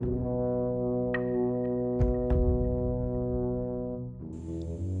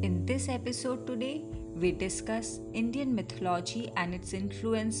In this episode today, we discuss Indian mythology and its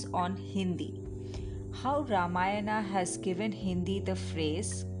influence on Hindi. How Ramayana has given Hindi the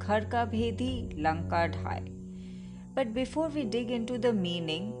phrase Ghar ka bhedi Lanka dhai. But before we dig into the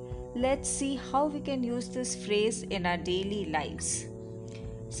meaning, let's see how we can use this phrase in our daily lives.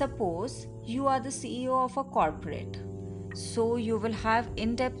 Suppose you are the CEO of a corporate. So you will have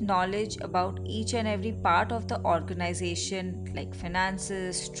in depth knowledge about each and every part of the organization like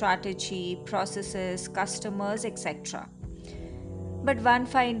finances, strategy, processes, customers, etc. But one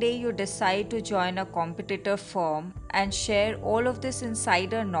fine day you decide to join a competitor firm and share all of this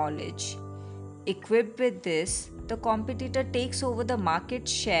insider knowledge. Equipped with this, the competitor takes over the market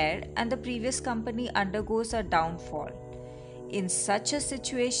share and the previous company undergoes a downfall. In such a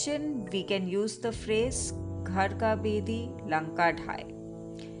situation, we can use the phrase Ghar ka bedi Lanka dhai.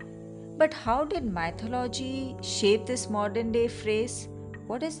 But how did mythology shape this modern day phrase?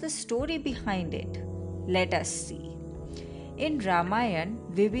 What is the story behind it? Let us see. In Ramayana,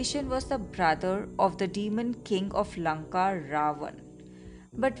 Vibhishan was the brother of the demon king of Lanka, Ravan.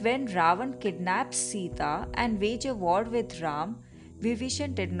 But when Ravan kidnaps Sita and wage a war with Ram,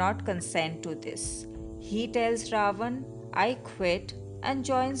 Vibhishan did not consent to this. He tells Ravan, I quit, and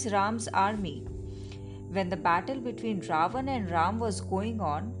joins Ram's army. When the battle between Ravan and Ram was going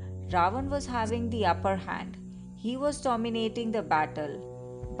on, Ravan was having the upper hand. He was dominating the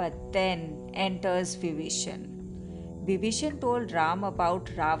battle. But then enters Vibhishan. Vibhishan told Ram about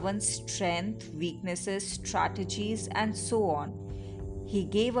Ravan's strength, weaknesses, strategies, and so on. He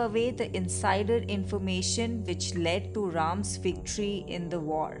gave away the insider information which led to Ram's victory in the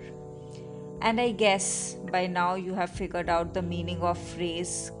war. And I guess by now you have figured out the meaning of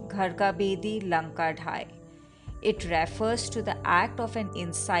phrase Ghar ka bedi Lanka dhai. It refers to the act of an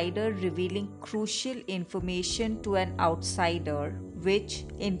insider revealing crucial information to an outsider, which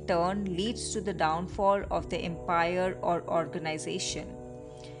in turn leads to the downfall of the empire or organization.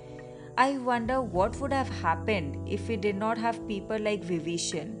 I wonder what would have happened if we did not have people like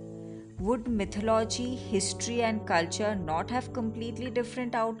Vibhishan. Would mythology, history, and culture not have completely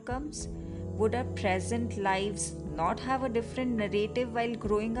different outcomes? Would our present lives not have a different narrative while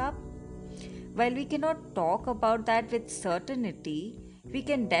growing up? While we cannot talk about that with certainty, we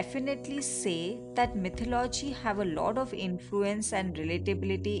can definitely say that mythology have a lot of influence and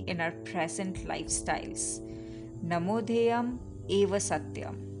relatability in our present lifestyles. Namodheyam eva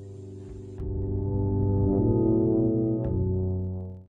satyam.